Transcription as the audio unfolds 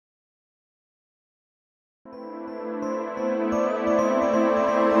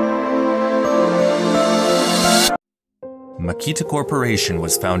Makita Corporation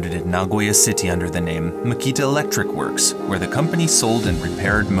was founded in Nagoya City under the name Makita Electric Works, where the company sold and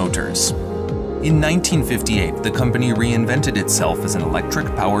repaired motors. In 1958, the company reinvented itself as an electric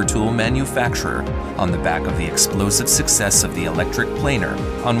power tool manufacturer on the back of the explosive success of the electric planer,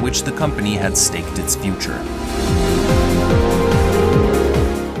 on which the company had staked its future.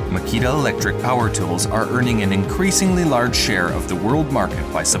 Makita electric power tools are earning an increasingly large share of the world market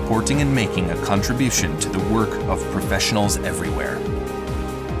by supporting and making a contribution to the work of professionals everywhere.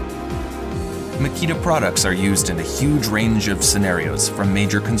 Makita products are used in a huge range of scenarios, from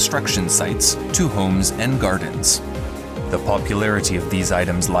major construction sites to homes and gardens. The popularity of these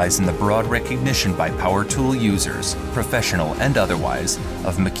items lies in the broad recognition by power tool users, professional and otherwise,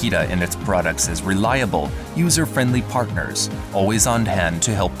 of Makita and its products as reliable, user-friendly partners, always on hand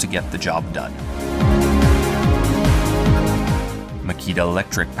to help to get the job done. Makita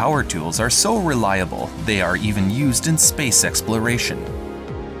electric power tools are so reliable, they are even used in space exploration.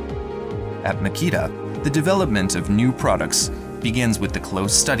 At Makita, the development of new products begins with the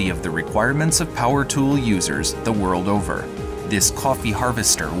close study of the requirements of power tool users the world over. This coffee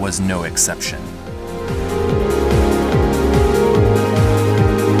harvester was no exception.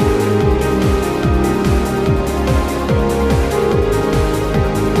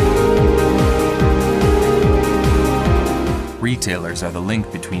 Retailers are the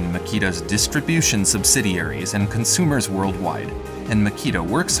link between Makita's distribution subsidiaries and consumers worldwide, and Makita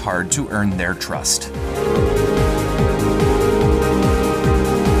works hard to earn their trust.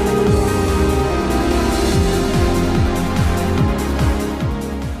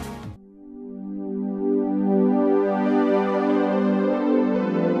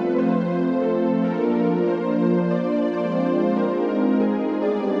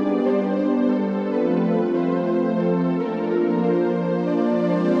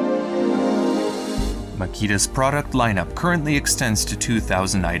 Makita's product lineup currently extends to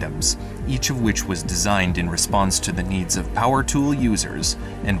 2,000 items, each of which was designed in response to the needs of power tool users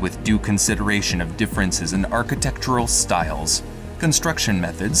and with due consideration of differences in architectural styles, construction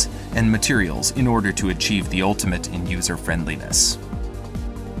methods, and materials in order to achieve the ultimate in user-friendliness.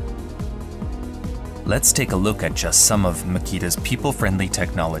 Let's take a look at just some of Makita's people-friendly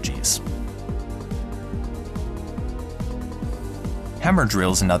technologies. Hammer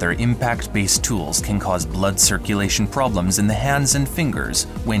drills and other impact-based tools can cause blood circulation problems in the hands and fingers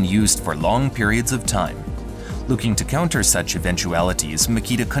when used for long periods of time. Looking to counter such eventualities,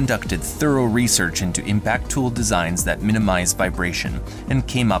 Makita conducted thorough research into impact tool designs that minimize vibration and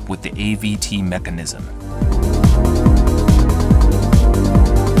came up with the AVT mechanism.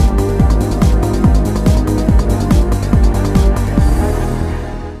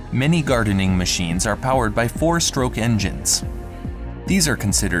 Many gardening machines are powered by 4-stroke engines. These are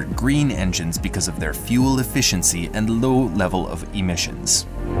considered green engines because of their fuel efficiency and low level of emissions.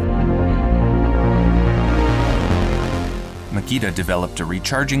 Makita developed a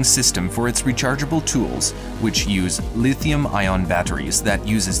recharging system for its rechargeable tools, which use lithium-ion batteries that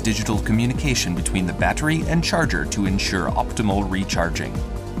uses digital communication between the battery and charger to ensure optimal recharging.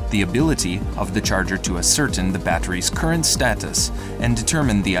 The ability of the charger to ascertain the battery's current status and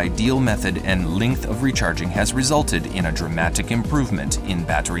determine the ideal method and length of recharging has resulted in a dramatic improvement in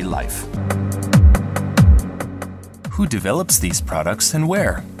battery life. Who develops these products and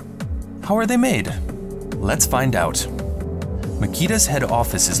where? How are they made? Let's find out. Makita's head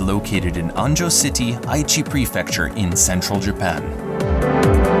office is located in Anjo City, Aichi Prefecture in central Japan.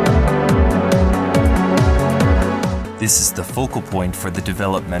 This is the focal point for the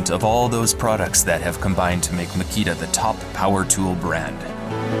development of all those products that have combined to make Makita the top power tool brand.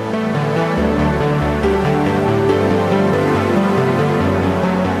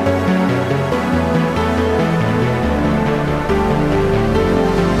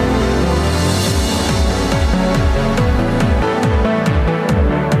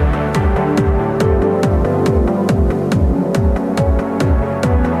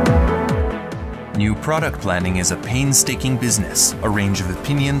 Product planning is a painstaking business. A range of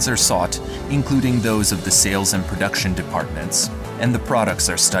opinions are sought, including those of the sales and production departments, and the products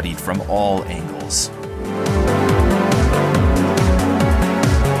are studied from all angles.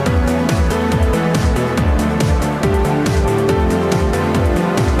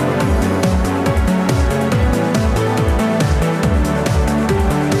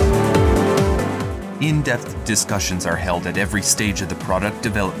 In-depth discussions are held at every stage of the product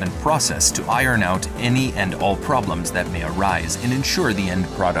development process to iron out any and all problems that may arise and ensure the end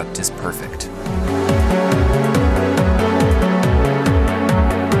product is perfect.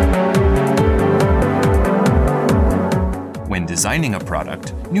 When designing a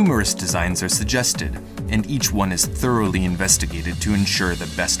product, numerous designs are suggested, and each one is thoroughly investigated to ensure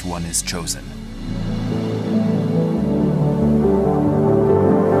the best one is chosen.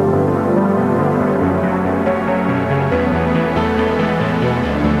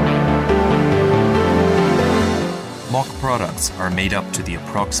 Mock products are made up to the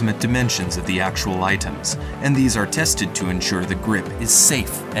approximate dimensions of the actual items, and these are tested to ensure the grip is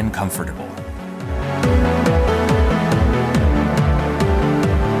safe and comfortable.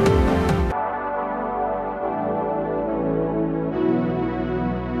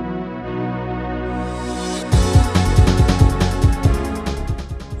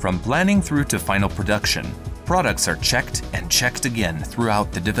 From planning through to final production, products are checked and checked again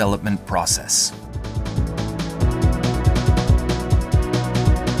throughout the development process.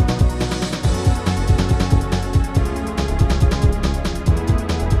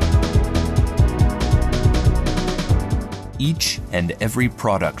 Each and every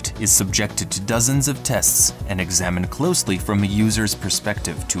product is subjected to dozens of tests and examined closely from a user's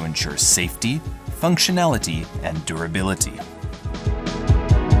perspective to ensure safety, functionality, and durability.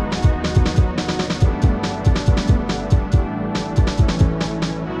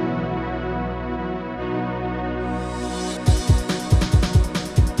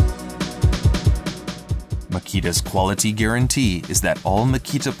 Makita's quality guarantee is that all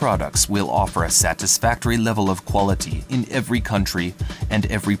Makita products will offer a satisfactory level of quality in every country and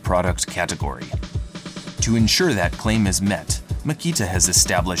every product category. To ensure that claim is met, Makita has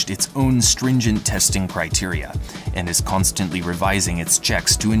established its own stringent testing criteria and is constantly revising its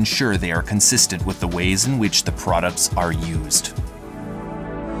checks to ensure they are consistent with the ways in which the products are used.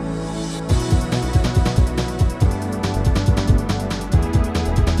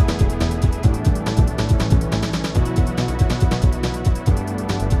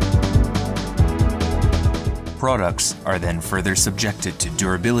 Products are then further subjected to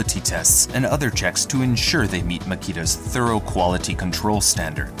durability tests and other checks to ensure they meet Makita's thorough quality control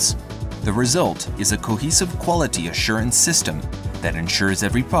standards. The result is a cohesive quality assurance system that ensures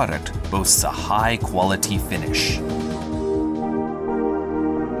every product boasts a high-quality finish.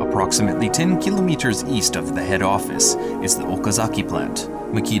 Approximately 10 kilometers east of the head office is the Okazaki plant,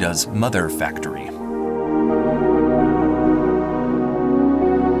 Makita's mother factory.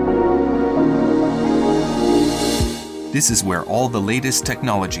 This is where all the latest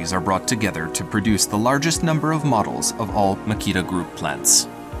technologies are brought together to produce the largest number of models of all Makita Group plants.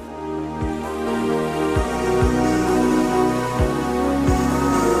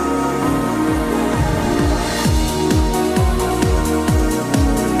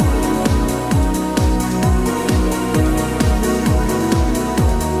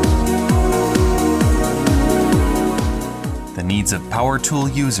 The needs of power tool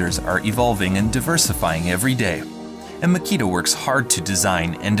users are evolving and diversifying every day, and Makita works hard to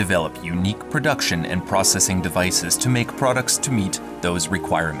design and develop unique production and processing devices to make products to meet those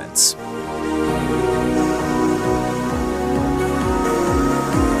requirements.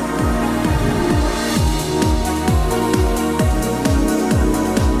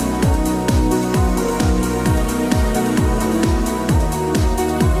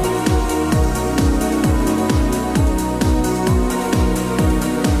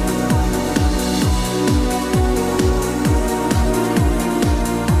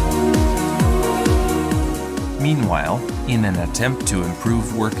 Meanwhile, in an attempt to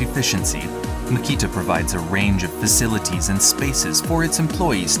improve work efficiency, Makita provides a range of facilities and spaces for its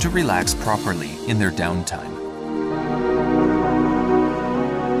employees to relax properly in their downtime.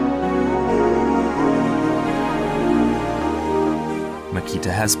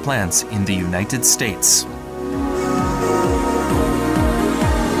 Makita has plants in the United States,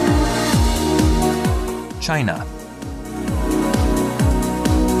 China,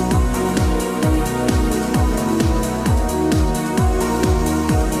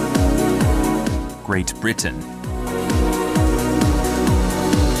 Great Britain,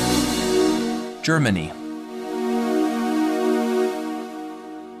 Germany,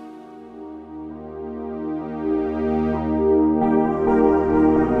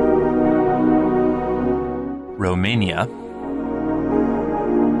 Romania,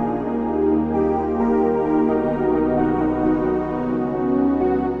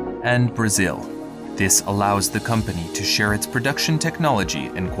 and Brazil. This allows the company to share its production technology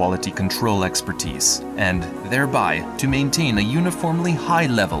and quality control expertise, and thereby to maintain a uniformly high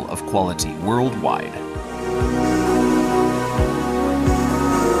level of quality worldwide.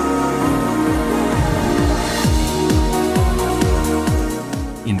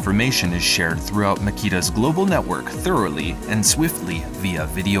 Information is shared throughout Makita's global network thoroughly and swiftly via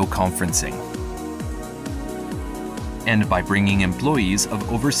video conferencing. and by bringing employees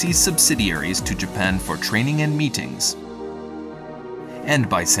of overseas subsidiaries to Japan for training and meetings, and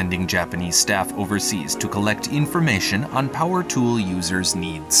by sending Japanese staff overseas to collect information on power tool users'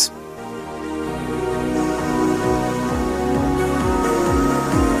 needs.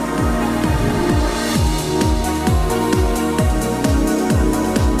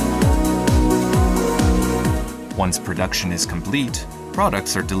 Once production is complete,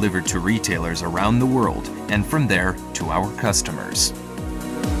 products are delivered to retailers around the world and from there to our customers.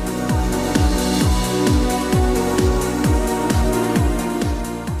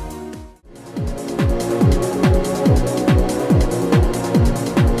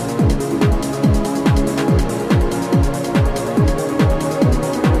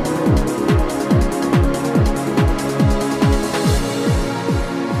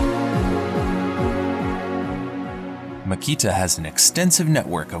 Makita has an extensive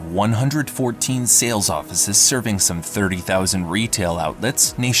network of 114 sales offices serving some 30,000 retail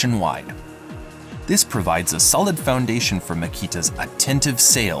outlets nationwide. This provides a solid foundation for Makita's attentive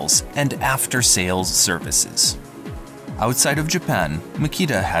sales and after-sales services. Outside of Japan,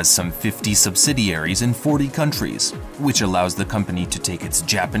 Makita has some 50 subsidiaries in 40 countries, which allows the company to take its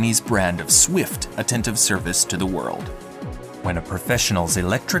Japanese brand of swift, attentive service to the world. When a professional's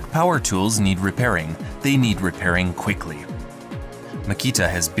electric power tools need repairing, they need repairing quickly. Makita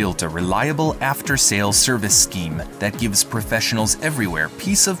has built a reliable after-sales service scheme that gives professionals everywhere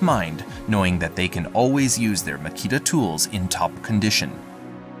peace of mind knowing that they can always use their Makita tools in top condition.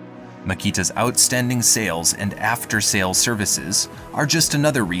 Makita's outstanding sales and after-sales services are just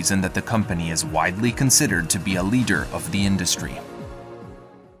another reason that the company is widely considered to be a leader of the industry.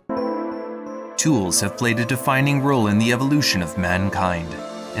 Tools have played a defining role in the evolution of mankind,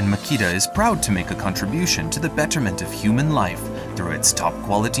 and Makita is proud to make a contribution to the betterment of human life through its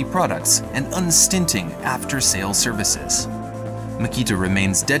top-quality products and unstinting after-sale services. Makita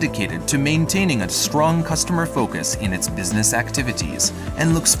remains dedicated to maintaining a strong customer focus in its business activities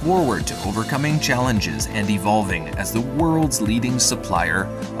and looks forward to overcoming challenges and evolving as the world's leading supplier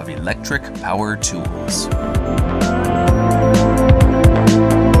of electric power tools.